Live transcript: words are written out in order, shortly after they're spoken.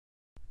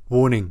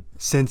Warning: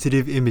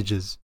 sensitive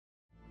images.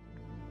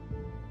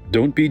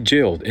 Don't be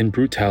jailed in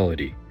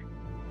brutality.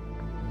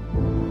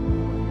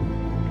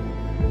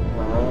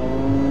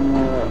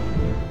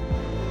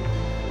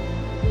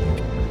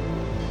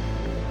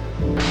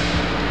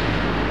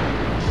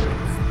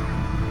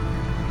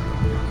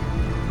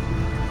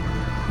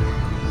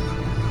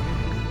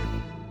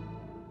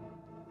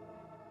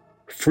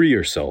 Free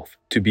yourself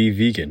to be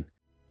vegan,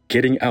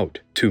 getting out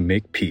to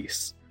make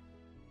peace.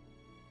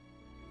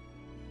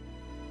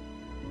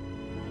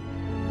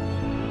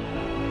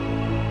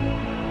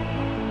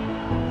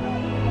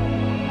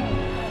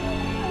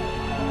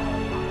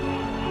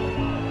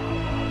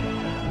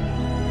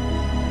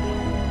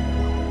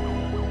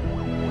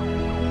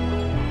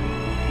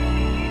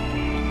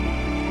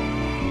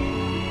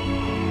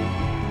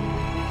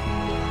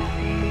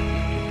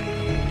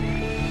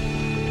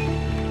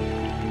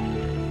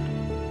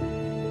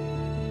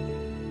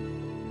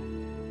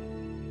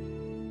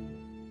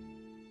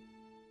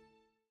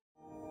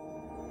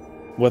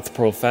 With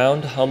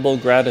profound humble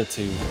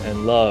gratitude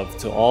and love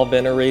to all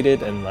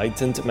venerated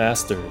enlightened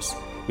masters,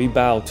 we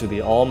bow to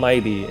the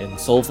Almighty in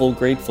soulful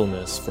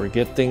gratefulness for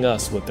gifting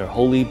us with their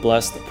holy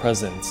blessed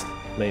presence.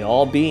 May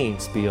all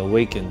beings be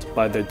awakened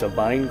by their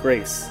divine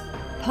grace.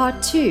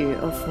 Part 2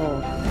 of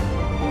 4.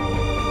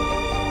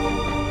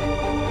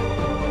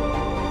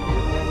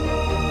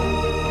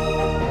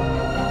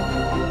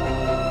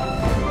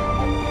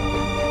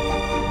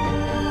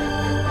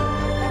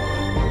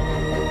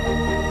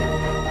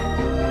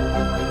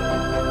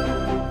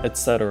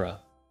 Etc.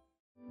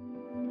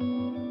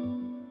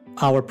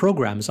 Our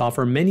programs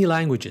offer many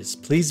languages.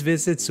 Please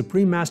visit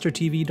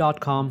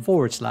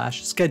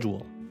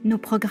suprememastertv.com/schedule. Nos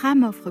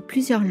programmes offrent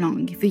plusieurs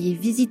langues. Veuillez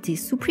visiter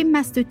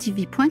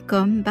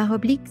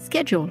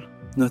suprememastertv.com/schedule.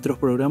 Nuestros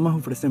programas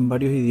ofrecen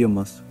varios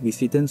idiomas.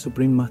 Visiten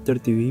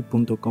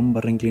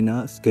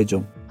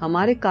suprememastertv.com/schedule.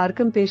 हमारे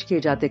कार्यक्रम पेश किए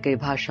जाते कई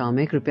भाषाओं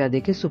में कृपया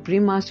देखें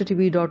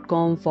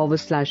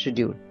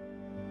suprememastertv.com/schedule。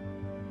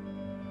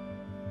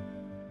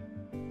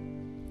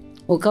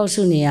我告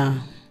诉你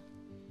啊，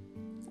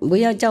不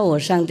要叫我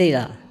上帝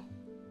了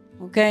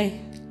 ，OK？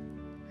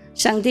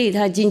 上帝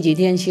他近几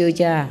天休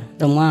假，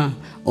懂吗？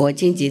我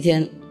近几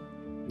天，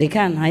你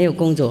看还有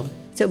工作，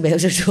就表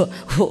示说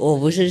我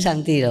不是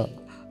上帝了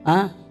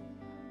啊？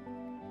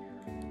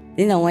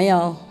你懂没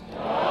有？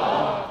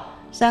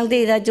上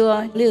帝他做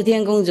6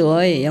天工作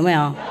而已，有没有？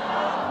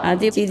啊，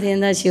第7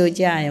天他休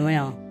假，有没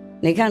有？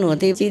你看我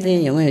第7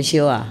天有没有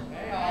休啊？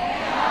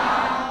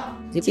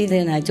第7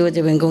天还做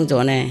这边工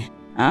作呢。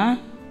啊，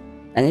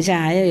等一下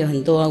还要有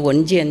很多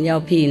文件要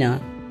批呢，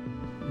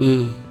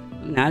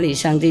哪里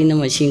上帝那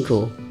么辛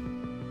苦？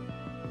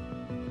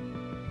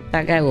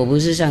大概我不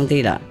是上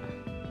帝了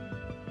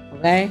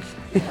 ，OK？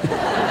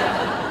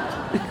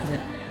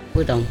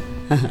 不懂，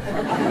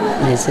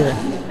没事了，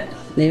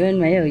你们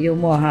没有幽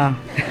默哈。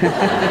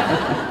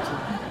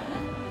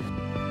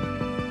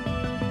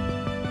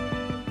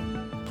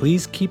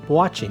Please keep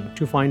watching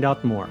to find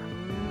out more.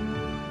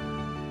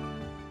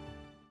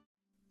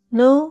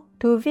 No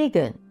to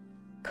vegan,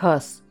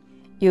 'cause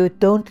you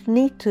don't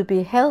need to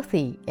be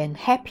healthy and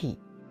happy.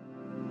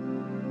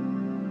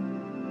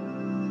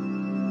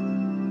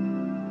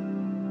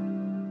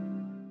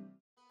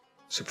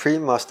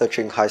 Supreme Master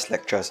Ching Hai's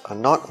lectures are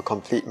not a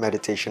complete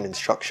meditation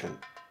instruction.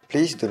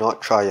 Please do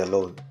not try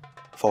alone.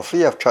 For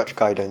free of charge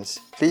guidance,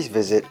 please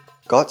visit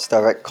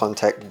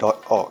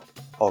godsdirectcontact.org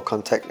or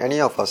contact any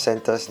of our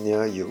centers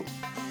near you.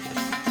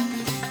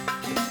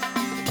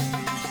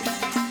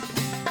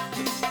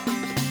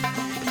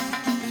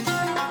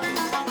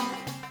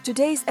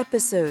 Today's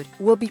episode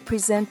will be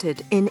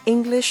presented in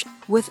English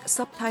with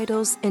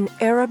subtitles in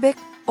Arabic,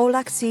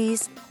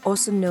 Aulacese,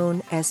 also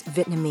known as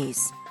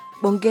Vietnamese,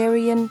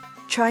 Bulgarian,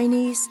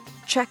 Chinese,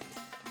 Czech,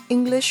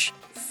 English,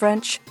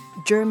 French,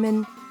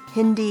 German,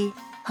 Hindi,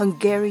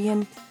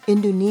 Hungarian,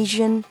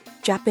 Indonesian,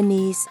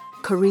 Japanese,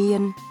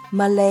 Korean,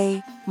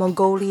 Malay,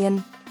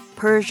 Mongolian,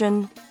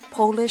 Persian,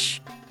 Polish,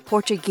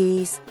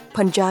 Portuguese,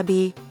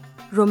 Punjabi,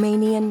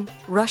 Romanian,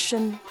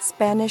 Russian,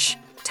 Spanish,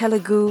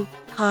 Telugu,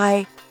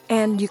 Thai,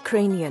 and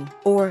Ukrainian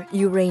or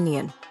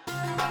Uranian.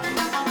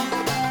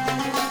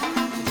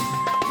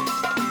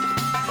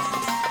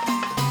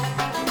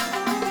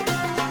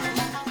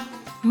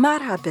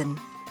 Marhaban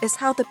is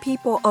how the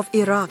people of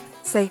Iraq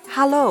say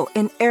hello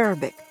in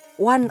Arabic,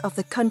 one of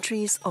the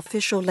country's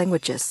official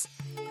languages.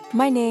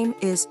 My name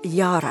is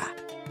Yara.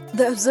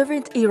 The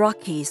observant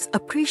Iraqis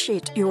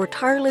appreciate your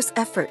tireless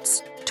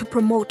efforts to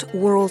promote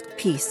world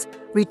peace,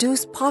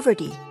 reduce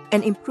poverty,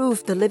 and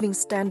improve the living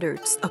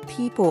standards of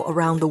people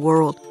around the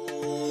world.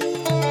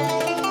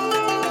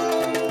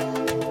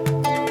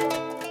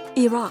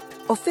 Iraq,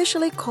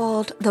 officially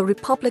called the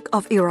Republic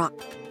of Iraq,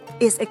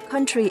 is a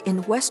country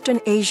in Western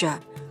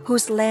Asia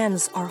whose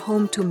lands are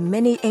home to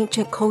many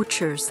ancient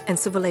cultures and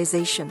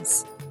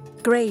civilizations.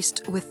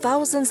 Graced with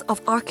thousands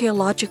of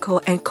archaeological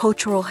and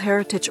cultural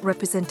heritage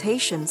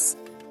representations,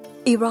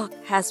 Iraq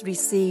has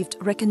received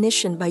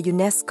recognition by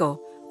UNESCO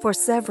for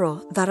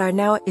several that are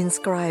now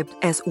inscribed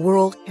as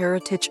World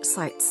Heritage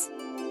Sites.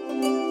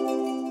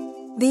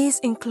 These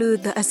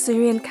include the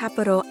Assyrian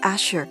capital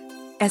Ashur,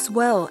 as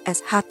well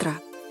as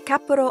Hatra,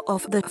 capital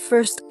of the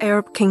First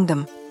Arab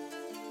Kingdom,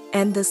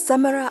 and the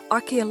Samarra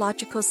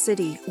archaeological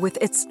city with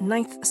its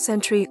 9th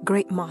century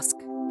Great Mosque.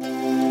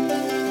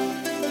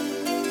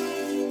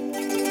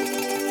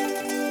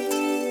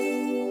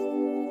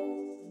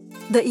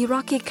 The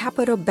Iraqi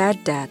capital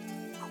Baghdad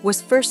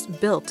was first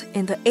built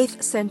in the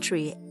 8th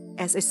century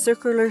as a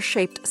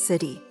circular-shaped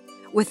city,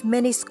 with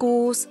many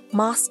schools,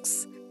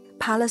 mosques,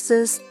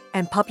 palaces,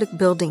 and public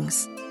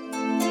buildings.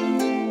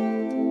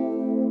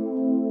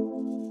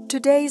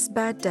 Today's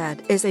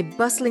Baghdad is a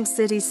bustling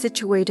city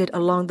situated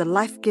along the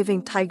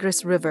life-giving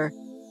Tigris River,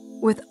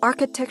 with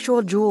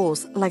architectural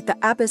jewels like the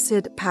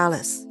Abbasid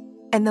Palace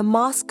and the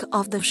Mosque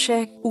of the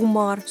Sheikh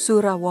Umar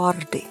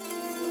Surawardi.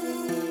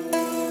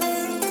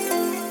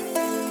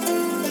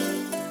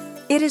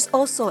 It is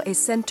also a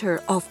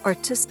center of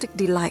artistic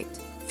delight,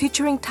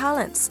 featuring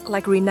talents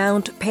like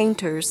renowned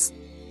painters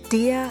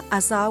Dia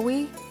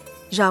Azawi,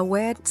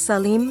 Jawed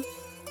Salim,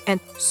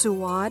 and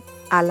Suad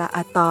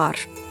Ala-Attar.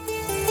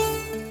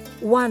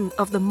 One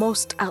of the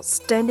most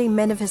outstanding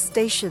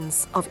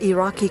manifestations of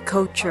Iraqi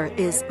culture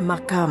is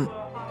Maqam,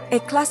 a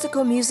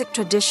classical music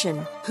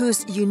tradition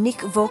whose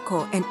unique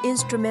vocal and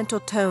instrumental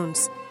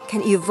tones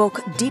can evoke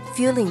deep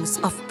feelings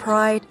of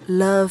pride,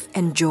 love,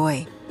 and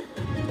joy.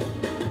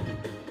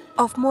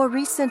 Of more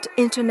recent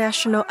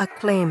international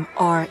acclaim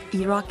are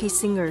Iraqi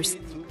singers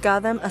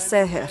Ghanem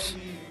Asseher,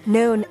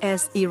 known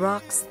as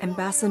Iraq's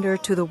ambassador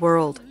to the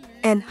world,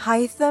 and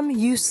Haitham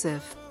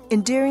Yusuf,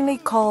 endearingly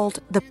called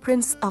the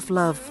Prince of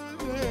Love.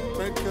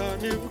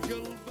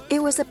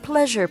 It was a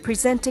pleasure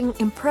presenting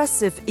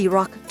impressive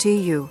Iraq to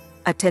you,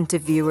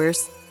 attentive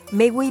viewers.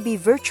 May we be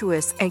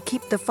virtuous and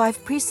keep the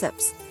 5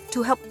 precepts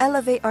to help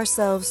elevate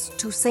ourselves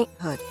to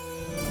sainthood.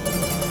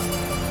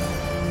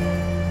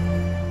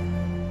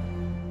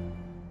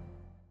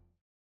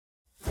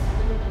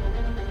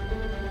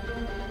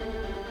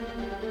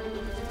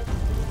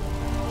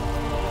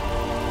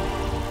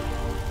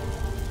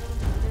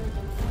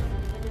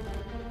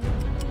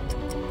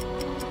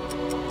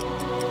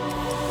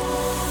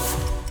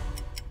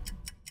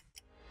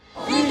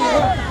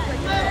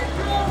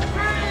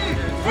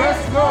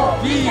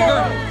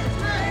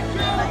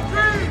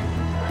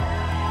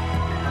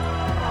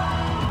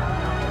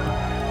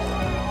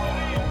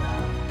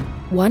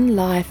 One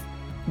life,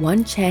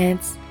 one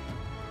chance.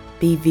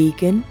 Be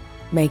vegan,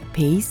 make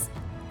peace,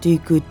 do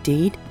good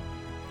deed.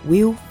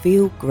 We'll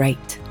feel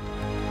great.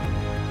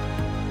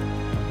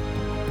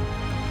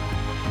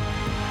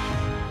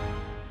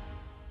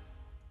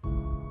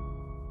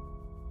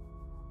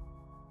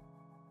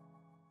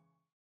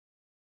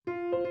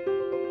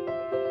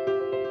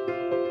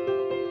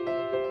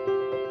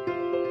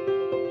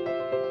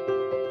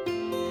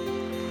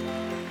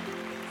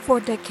 For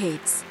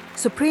decades,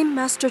 Supreme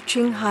Master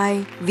Ching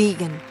Hai,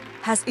 vegan,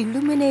 has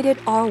illuminated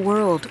our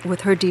world with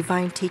her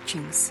divine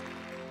teachings.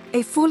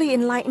 A fully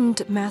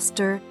enlightened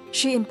master,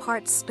 she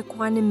imparts the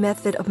Kuan Yin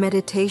method of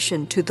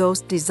meditation to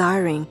those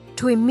desiring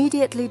to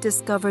immediately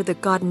discover the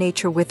God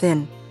nature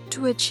within,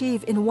 to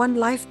achieve in one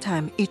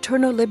lifetime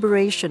eternal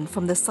liberation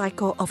from the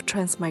cycle of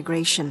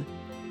transmigration.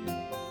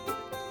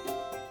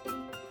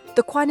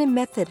 The Kuan Yin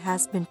method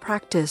has been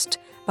practiced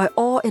by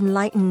all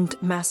enlightened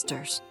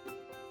masters,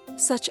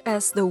 such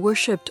as the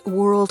worshipped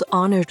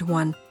world-honored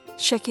one,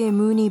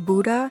 Shakyamuni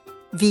Buddha,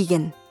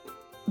 vegan;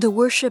 the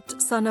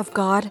worshipped Son of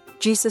God,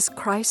 Jesus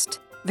Christ,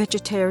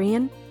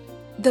 vegetarian;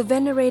 the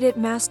venerated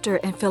master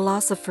and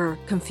philosopher,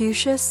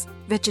 Confucius,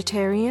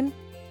 vegetarian;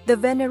 the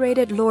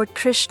venerated Lord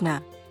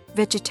Krishna,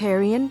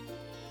 vegetarian;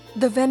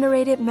 the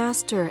venerated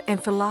master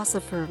and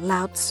philosopher,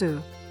 Lao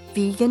Tzu,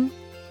 vegan;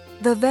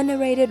 the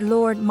venerated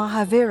Lord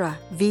Mahavira,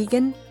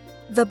 vegan;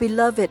 the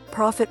beloved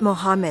Prophet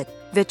Muhammad,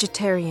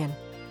 vegetarian,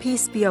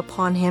 peace be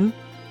upon him;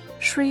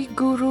 Sri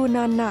Guru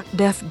Nanak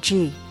Dev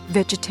Ji,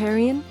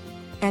 vegetarian,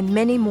 and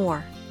many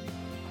more.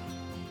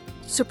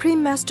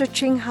 Supreme Master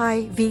Ching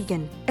Hai,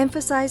 vegan,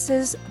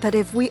 emphasizes that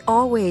if we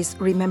always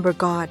remember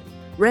God,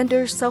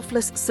 render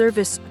selfless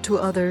service to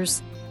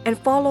others, and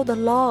follow the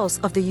laws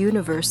of the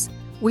universe,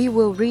 we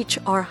will reach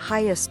our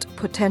highest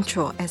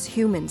potential as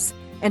humans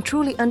and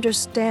truly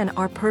understand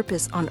our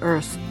purpose on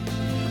earth.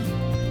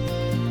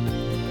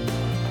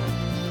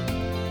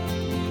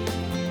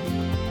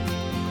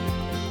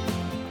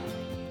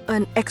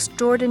 An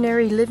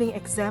extraordinary living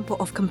example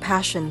of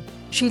compassion,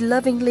 she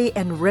lovingly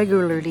and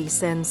regularly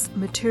sends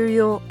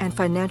material and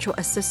financial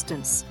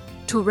assistance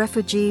to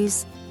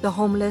refugees, the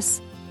homeless,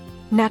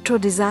 natural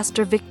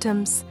disaster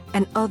victims,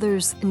 and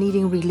others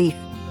needing relief.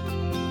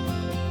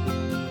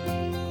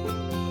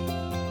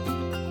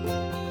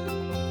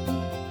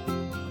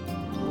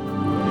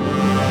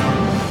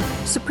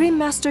 Supreme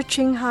Master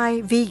Ching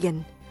Hai,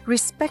 vegan,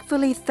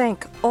 respectfully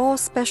thank all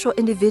special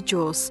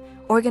individuals,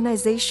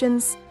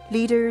 organizations,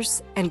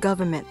 leaders, and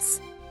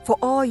governments for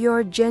all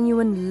your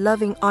genuine,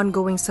 loving,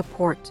 ongoing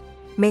support.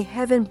 May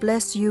heaven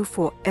bless you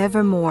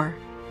forevermore.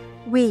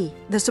 We,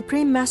 the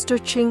Supreme Master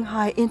Ching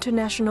Hai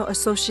International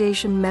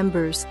Association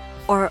members,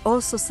 are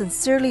also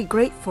sincerely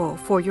grateful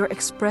for your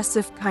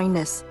expressive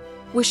kindness,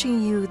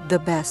 wishing you the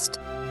best.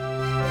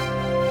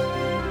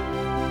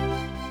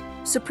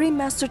 Supreme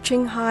Master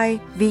Ching Hai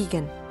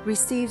Vegan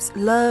receives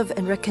love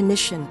and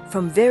recognition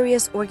from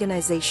various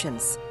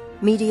organizations,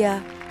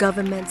 media,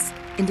 governments,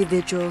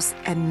 individuals,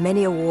 and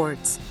many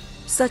awards,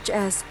 such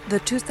as the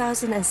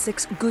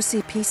 2006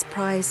 Gusi Peace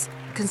Prize,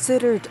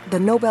 considered the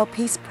Nobel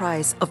Peace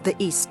Prize of the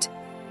East,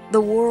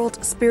 the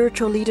World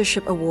Spiritual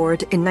Leadership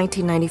Award in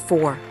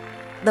 1994,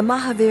 the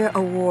Mahavir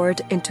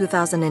Award in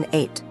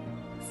 2008,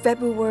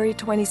 February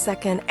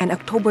 22nd and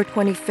October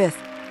 25th,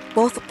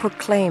 both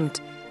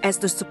proclaimed as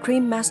the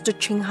Supreme Master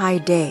Ching Hai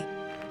Day,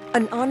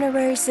 an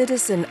honorary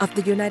citizen of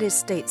the United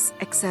States,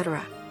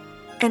 etc.,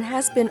 and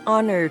has been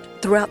honored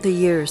throughout the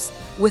years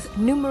with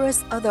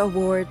numerous other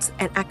awards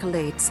and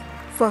accolades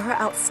for her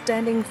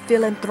outstanding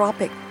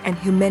philanthropic and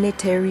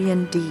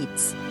humanitarian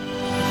deeds.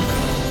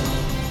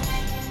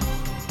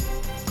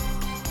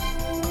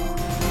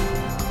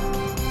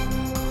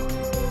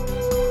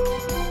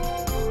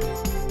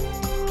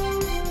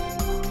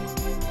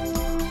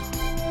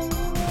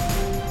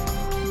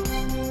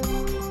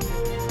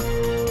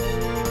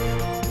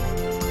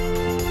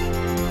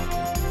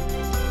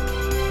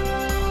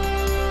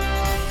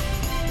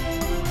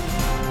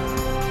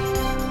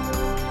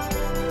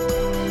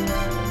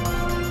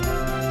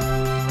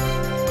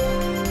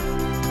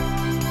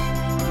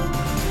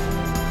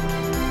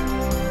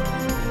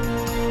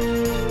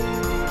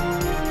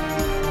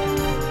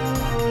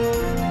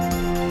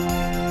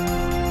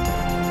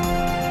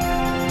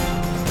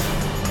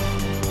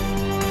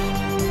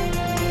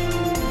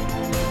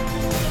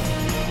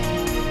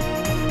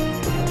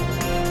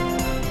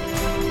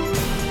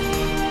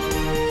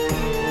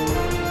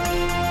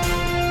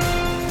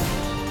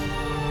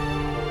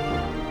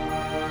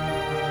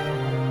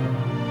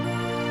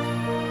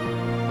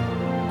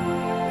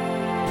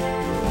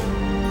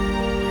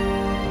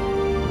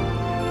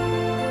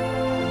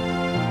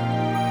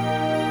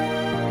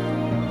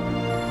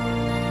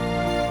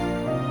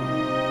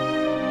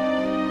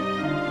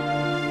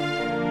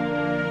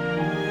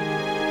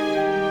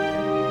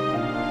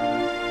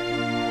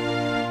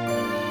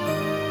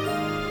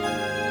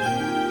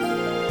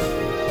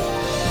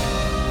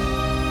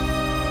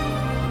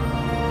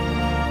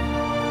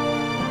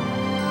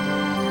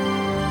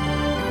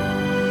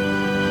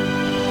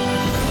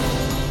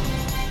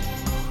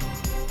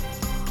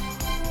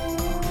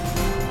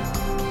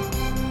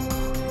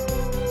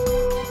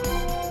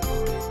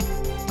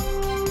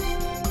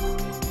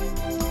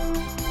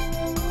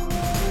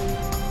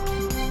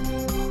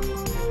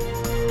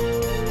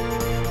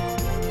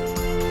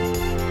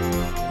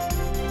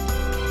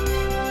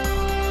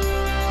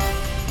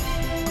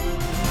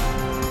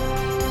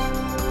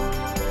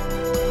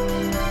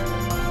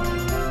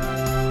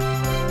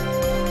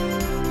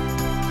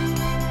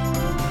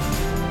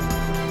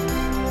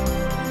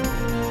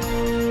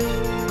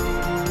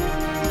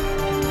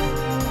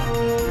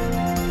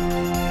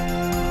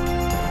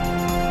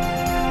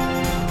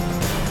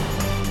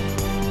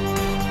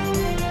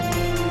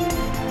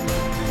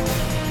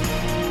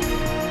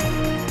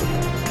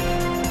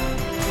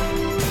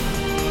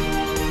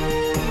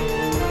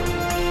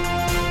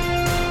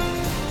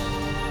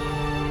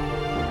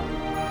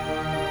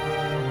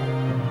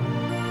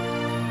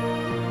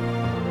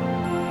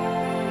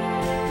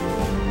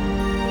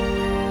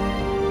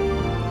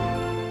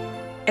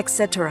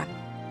 Etc.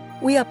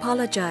 We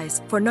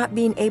apologize for not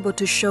being able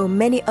to show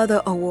many other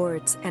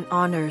awards and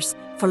honors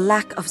for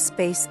lack of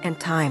space and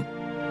time.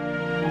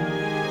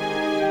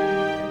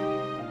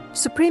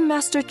 Supreme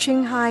Master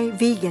Ching Hai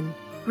Vegan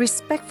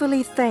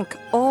respectfully thank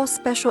all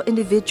special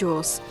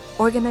individuals,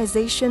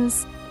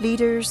 organizations,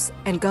 leaders,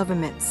 and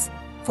governments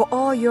for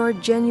all your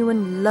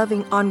genuine,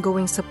 loving,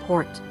 ongoing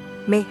support.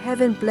 May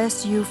heaven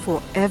bless you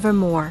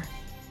forevermore.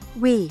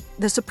 We,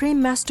 the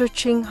Supreme Master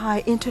Ching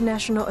Hai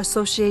International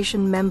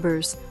Association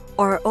members,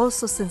 are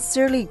also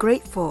sincerely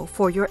grateful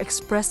for your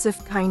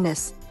expressive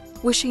kindness,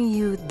 wishing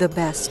you the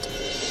best.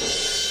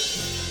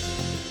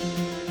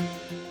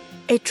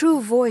 A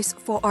true voice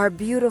for our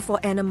beautiful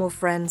animal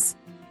friends,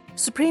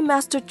 Supreme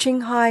Master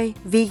Ching Hai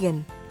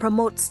Vegan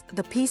promotes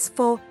the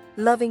peaceful,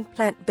 loving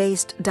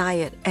plant-based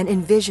diet and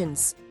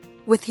envisions,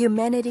 with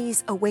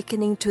humanity's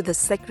awakening to the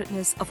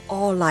sacredness of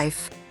all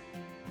life,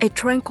 a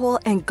tranquil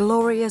and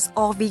glorious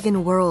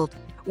all-vegan world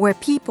where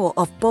people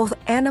of both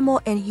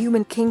animal and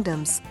human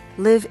kingdoms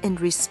live in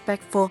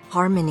respectful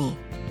harmony.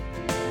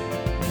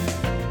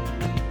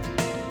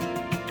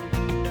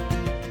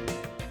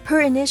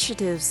 Her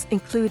initiatives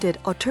included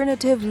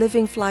alternative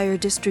living flyer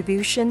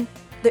distribution,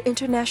 the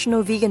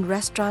International Vegan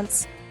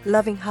Restaurants,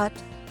 Loving Hut,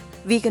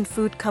 vegan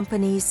food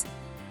companies,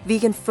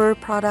 vegan fur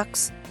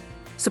products,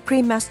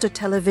 Supreme Master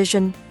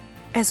Television,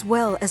 as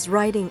well as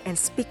writing and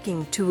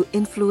speaking to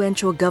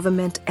influential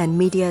government and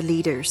media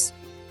leaders,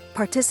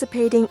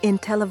 participating in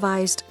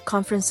televised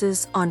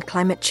conferences on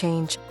climate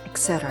change,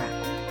 etc.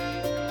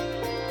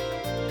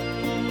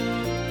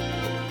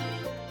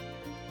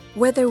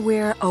 Whether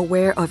we're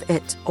aware of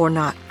it or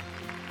not,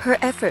 Her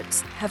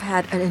efforts have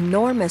had an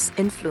enormous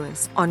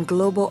influence on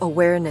global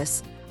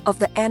awareness of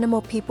the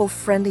animal people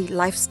friendly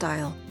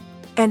lifestyle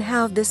and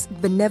how this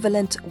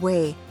benevolent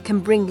way can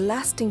bring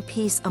lasting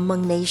peace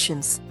among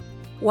nations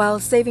while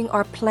saving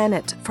our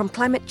planet from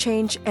climate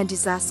change and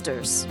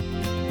disasters.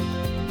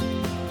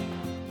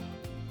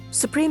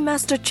 Supreme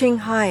Master Ching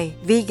Hai,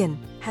 vegan,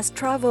 has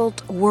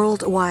traveled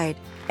worldwide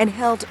and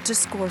held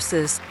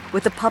discourses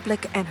with the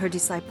public and her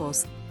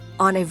disciples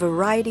on a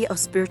variety of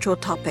spiritual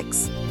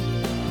topics.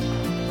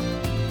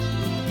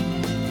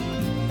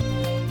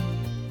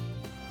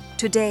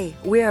 Today,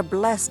 we are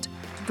blessed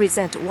to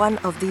present one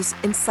of these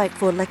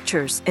insightful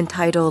lectures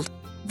entitled,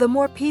 "The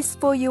More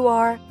Peaceful You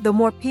Are, the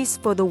More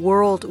Peaceful the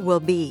World Will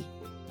Be,"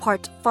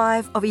 Part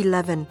 5 of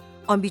 11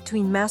 on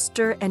Between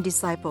Master and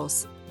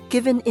Disciples,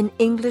 given in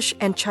English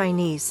and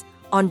Chinese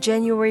on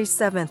January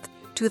 7th,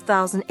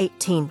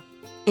 2018,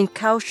 in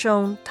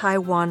Kaohsiung,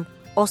 Taiwan,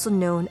 also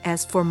known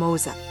as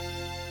Formosa.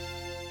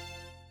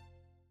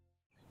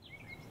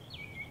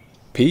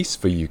 Peace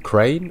for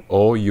Ukraine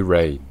or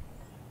Ukraine?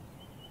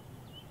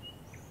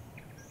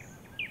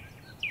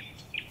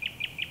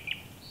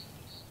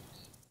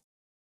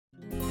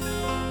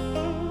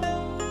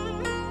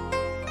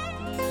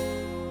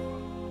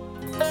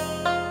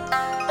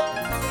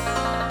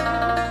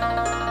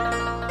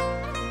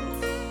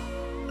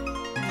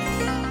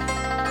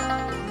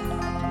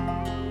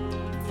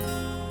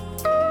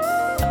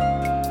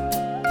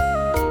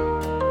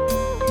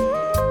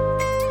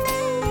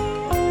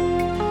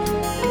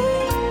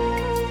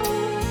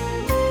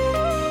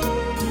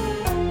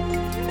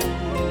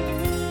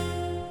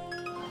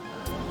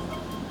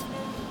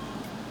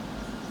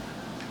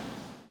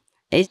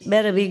 It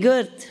better be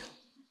good.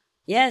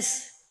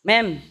 Yes,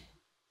 ma'am.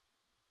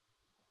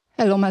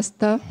 Hello,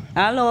 Master.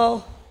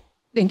 Hello.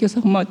 Thank you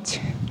so much.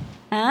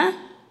 Huh?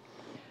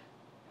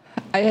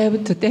 I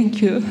have to thank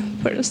you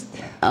first.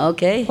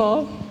 Okay.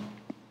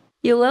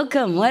 You're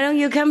welcome. Why don't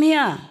you come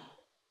here?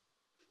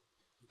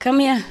 Come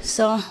here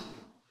so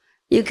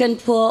you can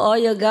pour all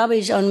your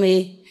garbage on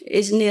me.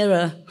 It's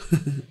nearer.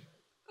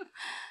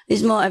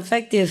 It's more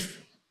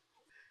effective.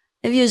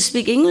 If you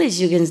speak English,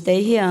 you can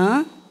stay here,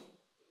 huh?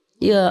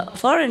 You're a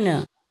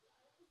foreigner.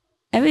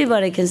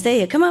 Everybody can stay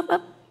here. Come up.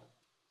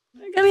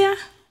 Come here.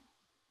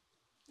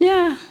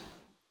 Yeah.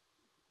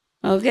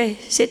 Okay,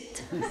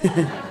 sit.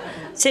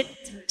 Sit,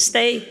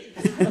 stay.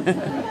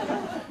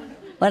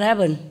 What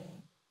happened?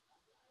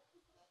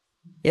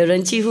 有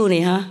人欺负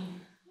你哈?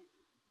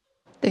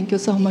 Thank you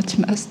so much,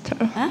 Master.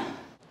 Huh?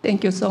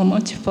 Thank you so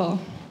much for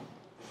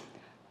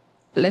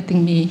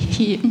letting me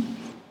here,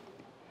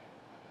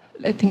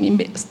 letting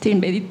me still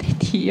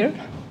meditate here.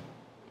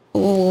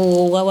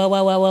 Oh,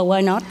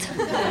 why not?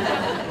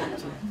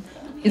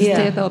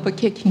 Instead of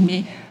kicking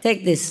me.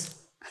 Take this.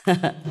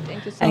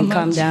 Thank you so and much.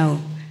 calm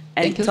down.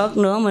 And talk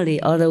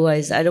normally,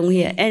 otherwise I don't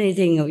hear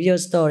anything of your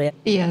story.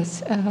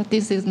 Yes,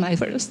 this is my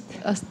first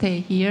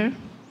stay here.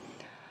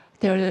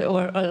 There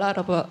were a lot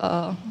of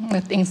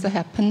things that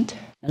happened.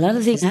 A lot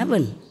of things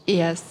happened?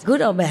 Yes.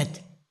 Good or bad?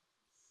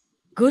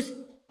 Good?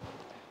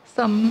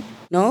 Some.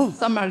 No?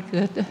 Some are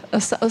good.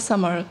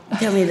 Some are.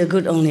 Tell me the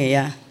good only,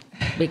 yeah.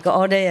 Because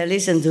all day I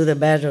listen to the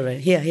bad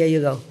already. Here you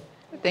go.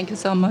 Thank you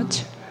so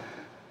much.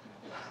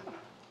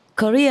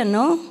 Korean,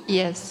 no?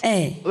 Yes.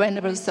 Hey.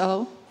 Whenever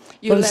so,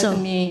 you let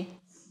me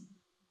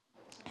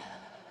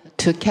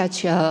to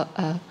catch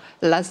a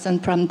lesson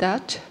from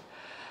that,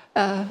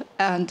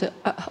 and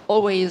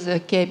always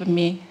have given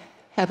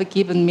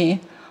me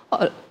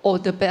all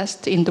the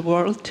best in the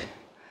world,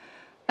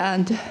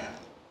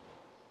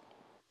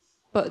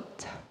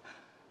 but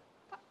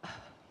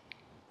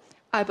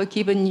I've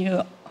given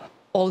you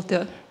all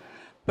the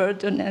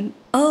burden and.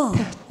 Oh,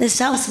 this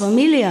sounds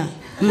familiar.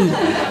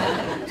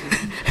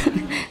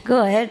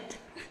 Go ahead.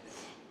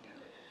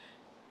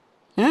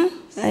 Huh?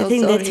 I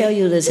think sorry. they tell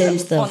you the same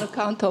stuff. On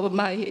account of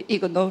my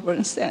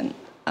ignorance and.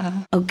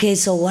 Okay,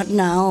 so what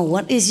now?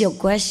 What is your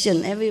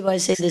question? Everybody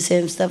says the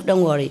same stuff.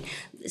 Don't worry.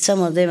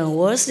 Some of them are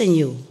worse than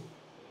you.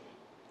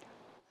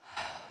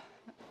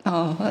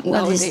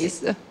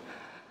 Nowadays,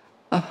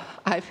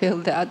 I feel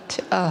that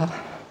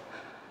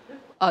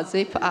as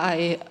if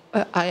I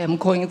am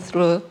going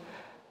through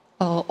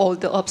all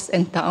the ups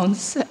and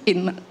downs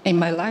in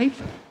my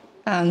life,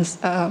 and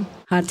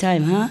hard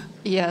time, huh?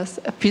 Yes,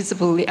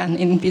 visibly and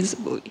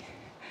invisibly.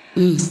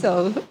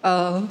 So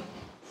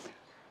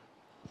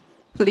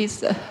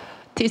please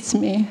teach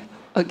me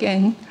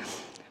again.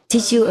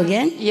 Teach you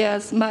again?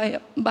 Yes, my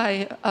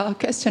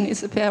question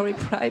is very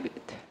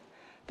private,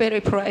 very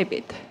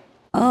private.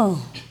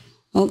 Oh,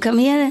 well, come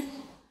here.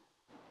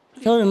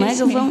 Hold the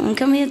microphone and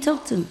come here and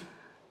talk to me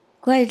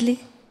quietly.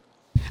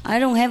 I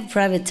don't have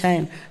private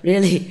time,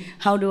 really.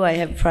 How do I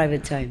have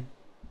private time?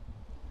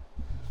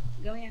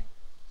 Come here.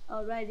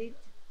 I'll write it.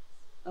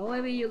 Or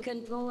maybe you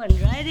can go and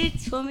write it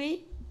for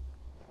me.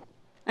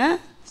 Huh?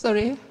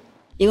 Sorry?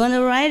 You want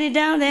to write it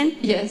down then?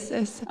 Yes.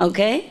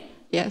 Okay?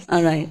 Yes.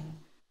 All right.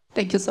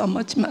 Thank you so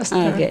much, Master.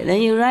 Okay,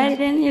 then you write it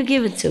and you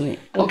give it to me.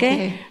 Okay?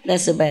 Okay.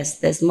 That's the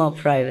best. That's more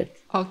private.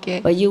 Okay.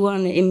 But you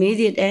want an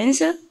immediate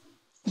answer?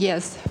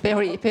 Yes,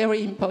 very,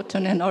 very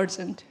important and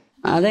urgent.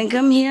 Then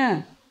come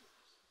here.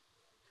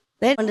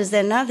 They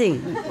understand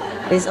nothing.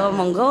 It's all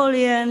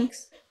Mongolian,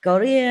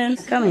 Korean.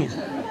 Come here.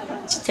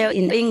 Just tell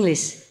in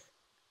English.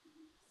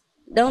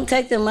 Don't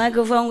take the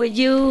microphone with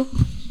you.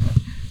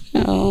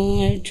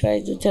 Oh, I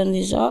try to turn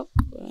this off.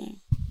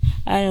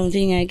 I don't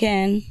think I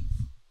can.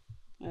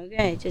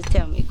 Okay, just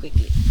tell me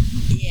quickly.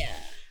 Yeah.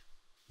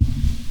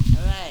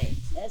 All right.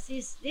 This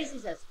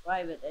is as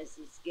private as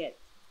it gets.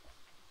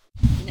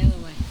 Never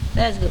mind.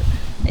 That's good.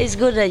 It's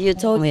good that you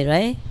told me,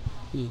 right?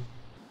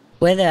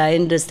 Whether I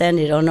understand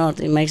it or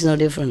not, it makes no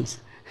difference.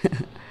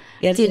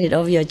 Getting it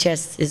off your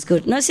chest is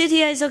good. No, sit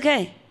here, it's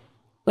okay.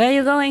 Where are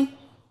you going?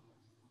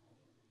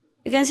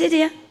 You can sit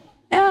here?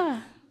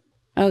 Yeah.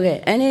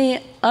 Okay,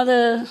 any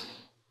other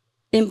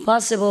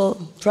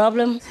impossible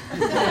problem?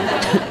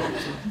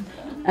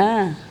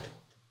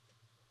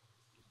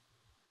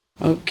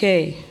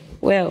 Okay,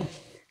 well,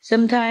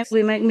 sometimes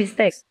we make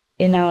mistakes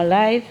in our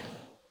life.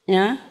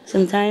 Yeah,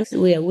 sometimes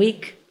we are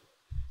weak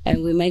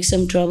and we make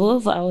some trouble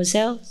for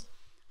ourselves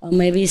or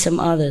maybe some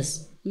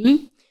others.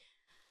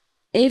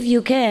 If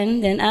you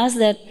can, then ask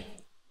that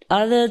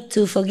other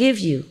to forgive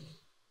you.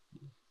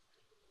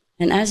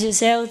 And ask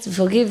yourself to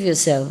forgive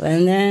yourself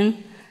and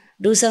then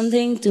do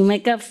something to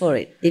make up for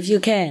it, if you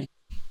can.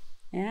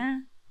 Yeah?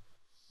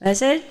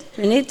 That's it.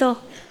 Finito.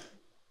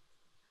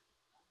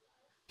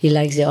 He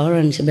likes the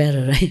orange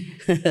better,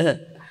 right?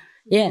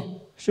 Yeah.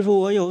 师父，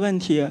我有问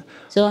题。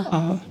说。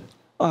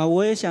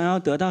我也想要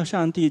得到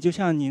上帝，就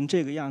像您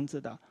这个样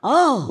子的。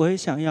哦。我也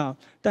想要，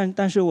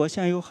但是我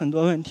现在有很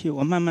多问题，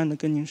我慢慢的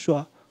跟您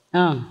说。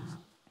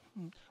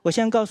我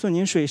先告诉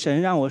您水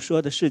神让我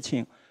说的事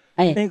情。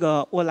那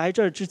个我来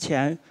这儿之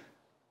前，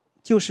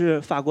就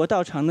是法国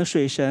道场的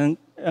水神，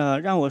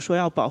让我说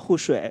要保护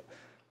水。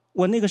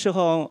我那个时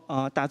候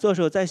打坐的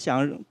时候在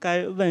想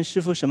该问师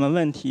父什么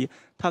问题，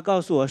他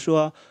告诉我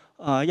说，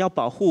要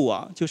保护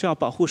我，就是要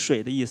保护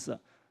水的意思。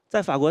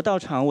在法国道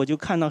场，我就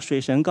看到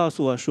水神告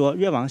诉我说，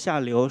越往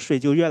下流，水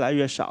就越来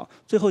越少，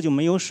最后就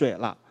没有水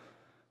了。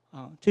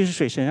这是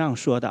水神让我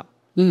说的。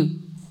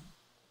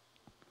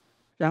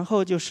然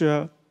后就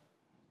是，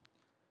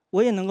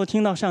我也能够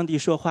听到上帝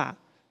说话。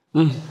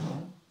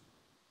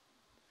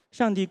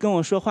上帝跟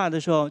我说话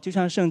的时候，就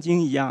像圣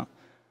经一样。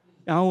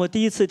然后我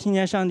第一次听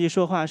见上帝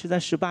说话是在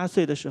18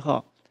岁的时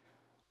候，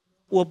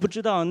我不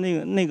知道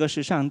那个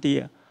是上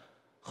帝。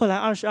后来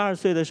22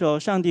岁的时候，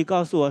上帝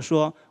告诉我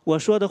说，我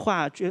说的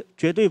话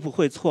绝对不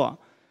会错。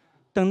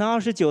等到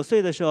29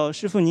岁的时候，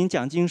师父您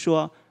讲经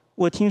说，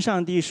我听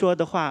上帝说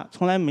的话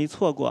从来没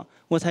错过，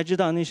我才知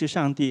道那是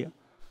上帝。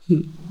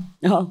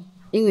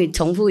因为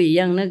重复一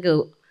样那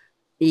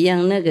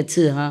个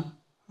字哈，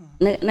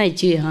那一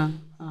句哈。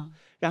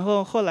然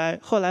后后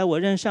来我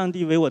认上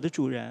帝为我的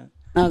主人。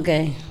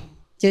OK，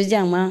 就是这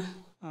样吗？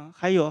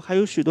还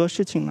有许多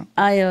事情呢。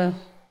哎呦。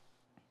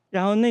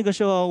然后那个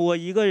时候我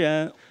一个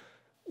人。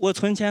我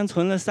存钱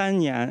存了3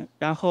年，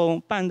然后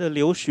办的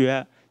留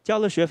学，交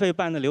了学费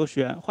办的留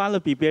学，花了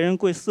比别人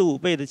贵4、5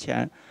倍的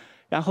钱，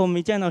然后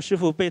没见到师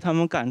父，被他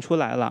们赶出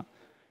来了，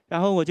然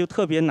后我就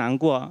特别难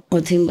过。我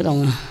听不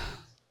懂啊。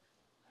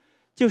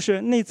就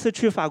是那次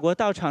去法国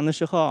道场的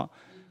时候，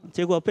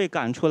结果被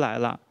赶出来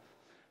了。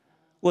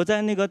我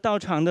在那个道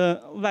场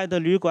的外的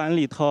旅馆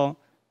里头，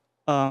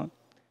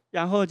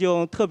然后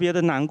就特别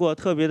的难过，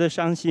特别的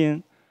伤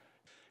心。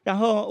然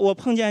后我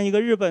碰见一个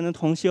日本的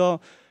同修。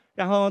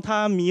然后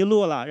他迷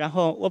路了，然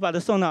后我把他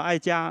送到爱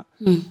家，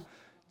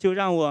就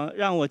让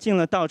我进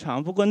了道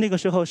场。不过那个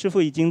时候师父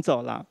已经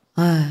走了，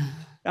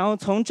然后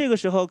从这个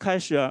时候开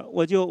始，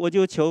我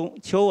就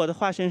求我的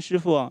化身师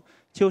父，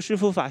求师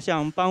父法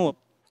相帮我。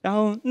然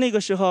后那个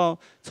时候，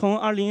从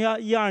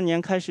2012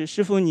年开始，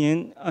师父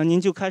您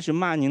就开始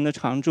骂您的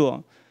常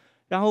住。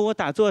然后我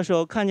打坐的时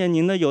候，看见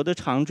您的有的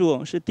常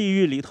住是地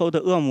狱里头的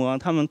恶魔，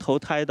他们投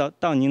胎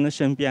到您的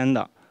身边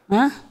的。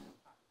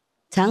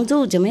常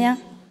住怎么样？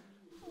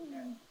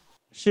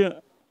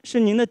是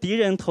您的敌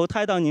人投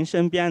胎到您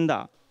身边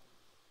的。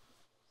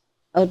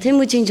听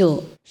不清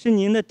楚。是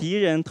您的敌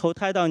人投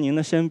胎到您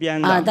的身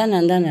边的。当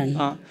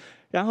然。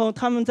然后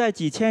他们在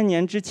几千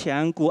年之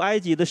前，古埃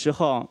及的时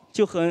候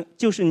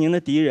就是您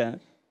的敌人，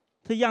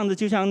他样子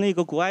就像那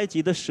个古埃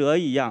及的蛇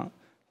一样，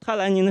他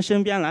来您的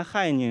身边来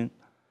害您。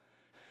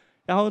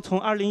然后从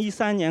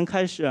2013年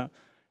开始，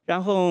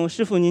然后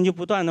师父您就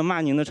不断的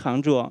骂您的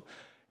常住。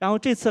然后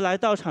这次来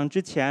道场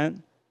之前。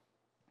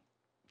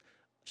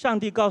上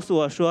帝告诉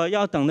我说，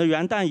要等到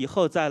元旦以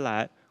后再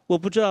来，我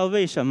不知道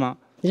为什么。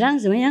让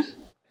怎么样？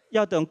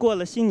要等过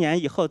了新年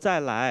以后再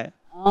来。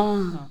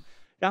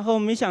然后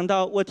没想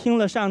到我听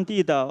了上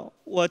帝的，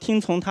我听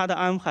从他的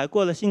安排，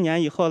过了新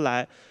年以后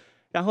来。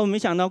然后没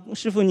想到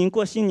师父您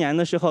过新年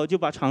的时候就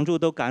把常住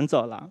都赶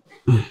走了。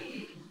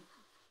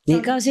你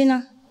高兴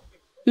呢？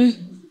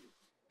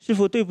师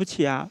父对不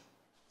起啊。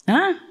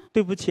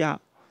对不起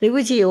啊。对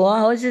不起我，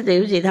还是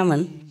对不起他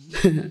们？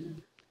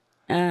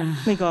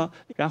那个，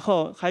然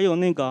后还有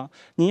那个，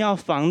您要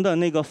防的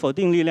那个否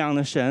定力量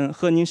的神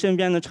和您身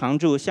边的常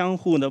住相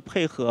互的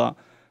配合，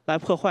来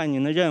破坏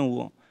您的任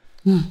务。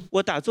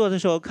我打坐的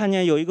时候看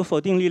见有一个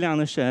否定力量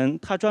的神，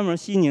他专门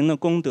吸您的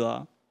功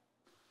德。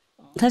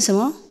他什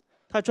么？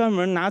他专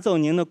门拿走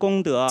您的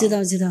功德。知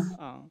道。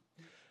啊，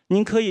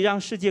您可以让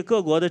世界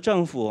各国的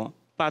政府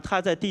把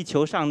他在地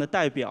球上的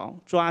代表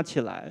抓起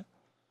来，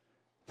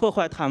破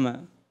坏他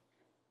们。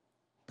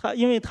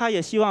因为他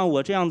也希望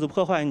我这样子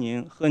破坏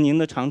您，和您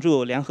的常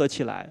住联合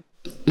起来。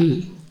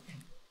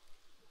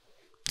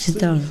知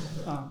道了。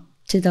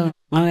知道了。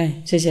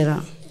OK， 谢谢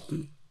了。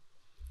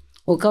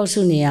我告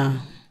诉你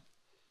啊，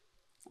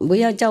不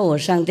要叫我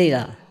上帝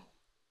了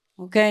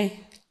 ，OK？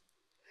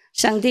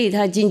 上帝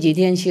他近几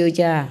天休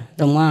假，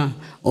懂吗？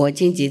我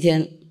近几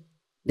天，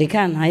你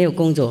看还有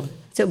工作，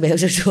就表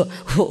示说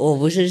我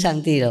不是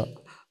上帝了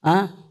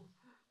啊？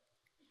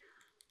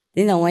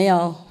你懂没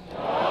有？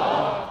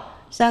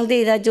上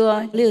帝他做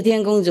6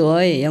天工作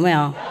而已，有没有？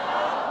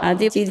啊，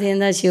第7天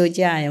他休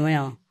假，有没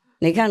有？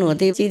你看我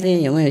第7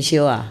天有没有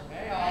休啊？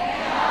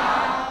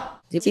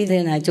第7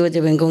天还做这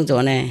边工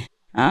作呢？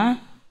啊？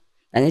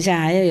等一下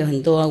还要有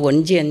很多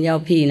文件要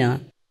批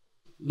呢。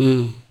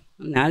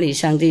哪里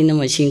上帝那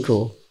么辛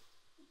苦？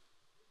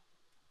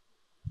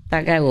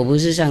大概我不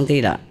是上帝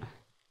了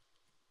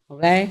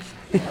 ，OK？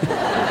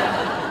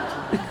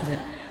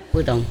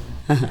 不懂，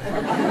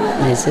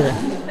没事了。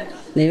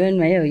你们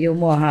没有幽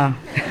默哈。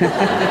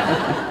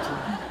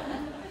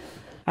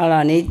好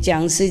了，你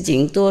讲事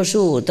情多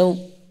数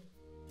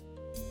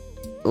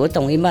我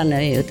懂一半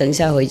而已，等一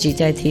下回去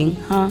再听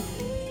哈。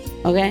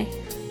OK？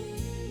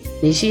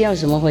 你需要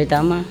什么回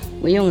答吗？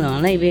不用了，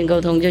那边沟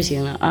通就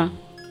行了啊。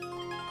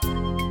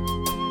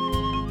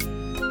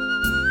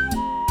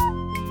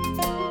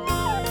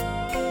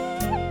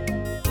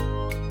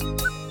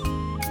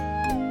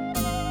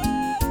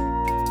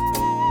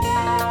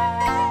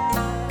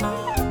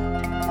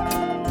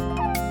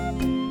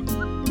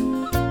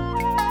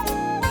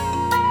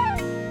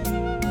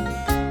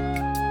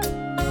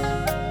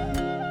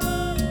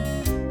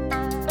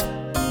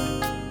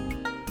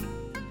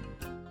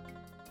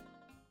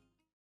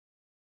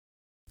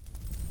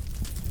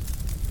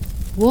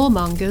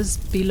Warmongers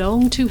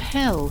belong to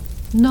hell,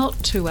 not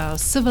to our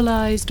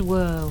civilized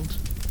world.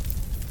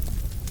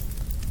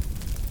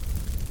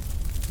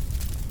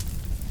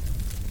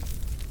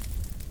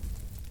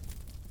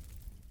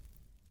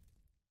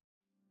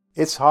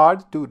 It's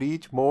hard to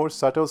reach more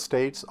subtle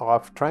states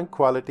of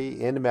tranquility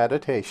in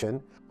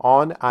meditation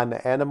on an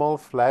animal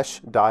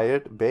flesh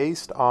diet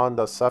based on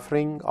the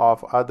suffering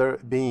of other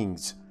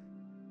beings.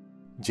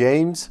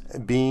 James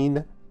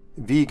Bean,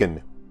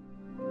 vegan.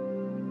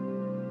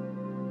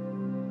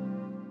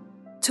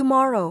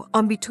 Tomorrow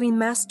on Between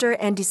Master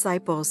and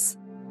Disciples.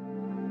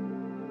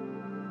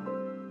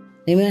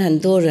 你们很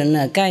多人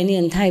呢，概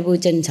念太不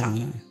正常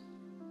了。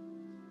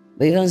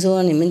比方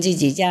说，你们自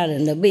己家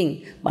人的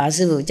病，把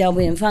师父照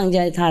片放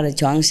在他的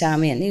床下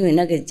面，因为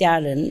那个家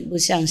人不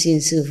相信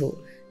师父，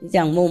你这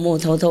样默默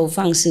偷偷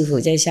放师父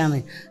在下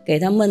面，给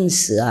他闷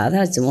死啊，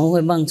他怎么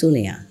会帮助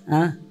你啊？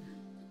啊？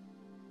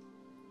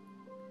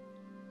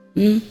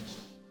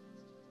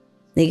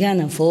你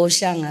看啊，佛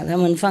像啊，他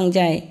们放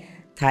在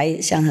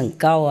台上很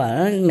高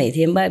啊，每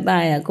天拜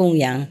拜啊，供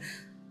养，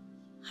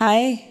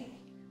还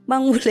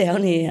帮不了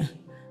你啊，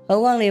何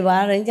况你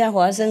把人家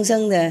活生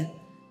生的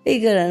一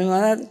个人把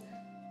他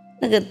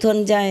那个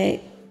吞在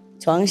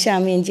床下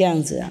面这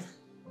样子啊，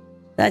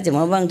他怎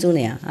么帮助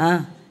你啊？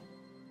啊，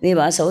你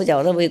把手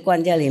脚都被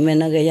关在里面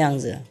那个样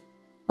子，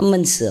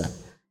闷死了。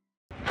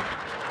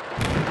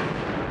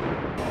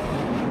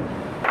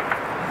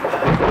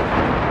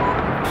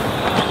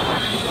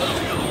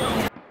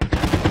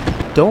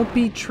Don't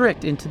be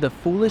tricked into the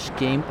foolish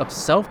game of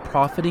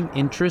self-profiting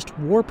interest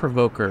war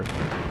provoker.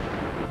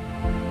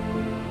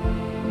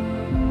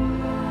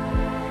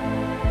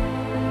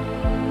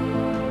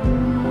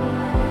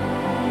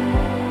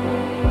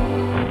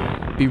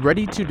 Be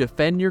ready to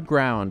defend your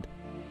ground.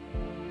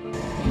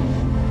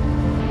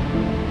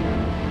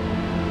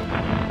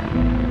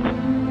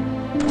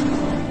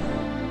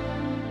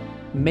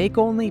 Make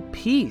only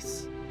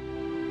peace.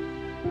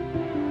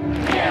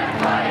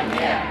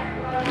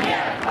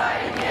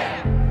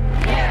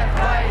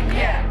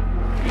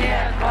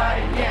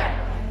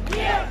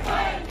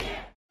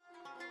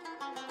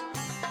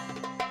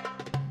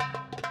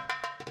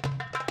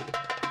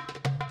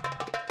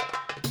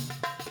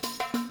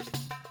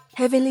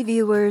 Heavenly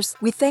viewers,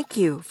 we thank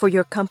you for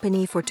your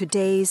company for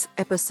today's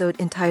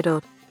episode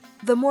entitled,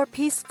 The More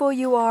Peaceful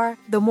You Are,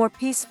 the More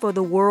Peaceful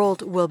the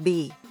World Will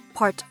Be,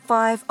 Part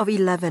 5 of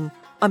 11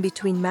 on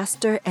Between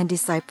Master and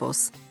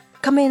Disciples.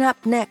 Coming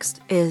up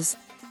next is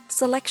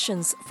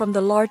selections from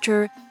the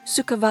larger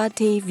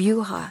Sukhavati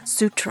Vyuha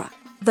Sutra,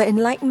 The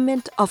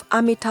Enlightenment of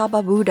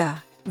Amitabha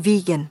Buddha,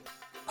 Vegan,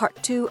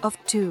 Part 2 of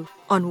 2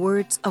 on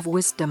Words of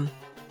Wisdom,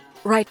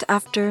 right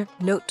after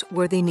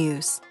noteworthy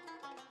news.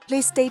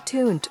 Please stay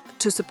tuned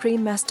to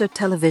Supreme Master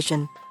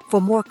Television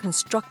for more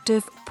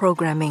constructive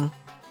programming.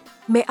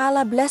 May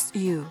Allah bless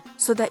you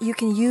so that you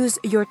can use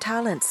your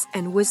talents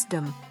and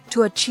wisdom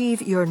to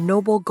achieve your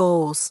noble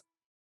goals.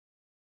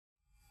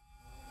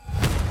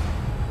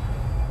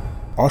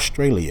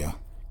 Australia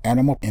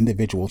Animal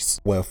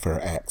Individuals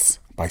Welfare Acts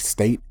by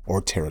state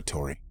or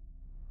territory.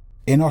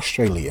 In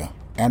Australia,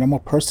 animal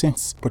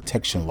persons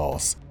protection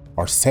laws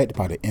are set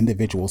by the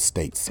individual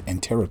states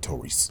and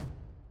territories.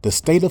 The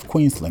state of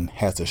Queensland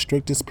has the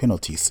strictest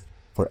penalties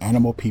for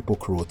animal people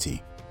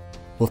cruelty,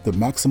 with the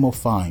maximum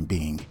fine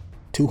being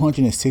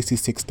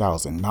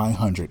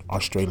 $266,900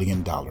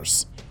 Australian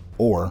dollars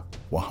or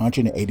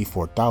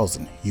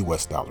 $184,000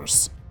 US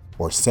dollars,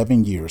 or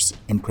 7 years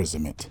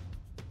imprisonment.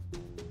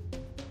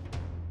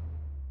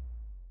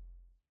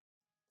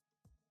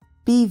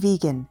 Be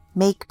vegan,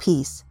 make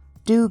peace,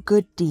 do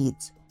good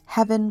deeds.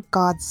 Heaven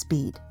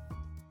Godspeed.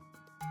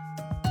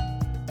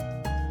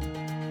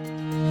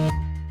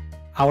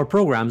 Our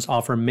programs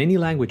offer many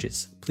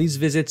languages. Please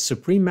visit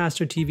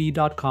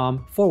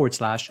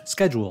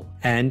suprememastertv.com/schedule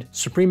and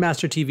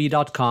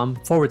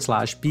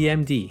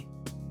suprememastertv.com/BMD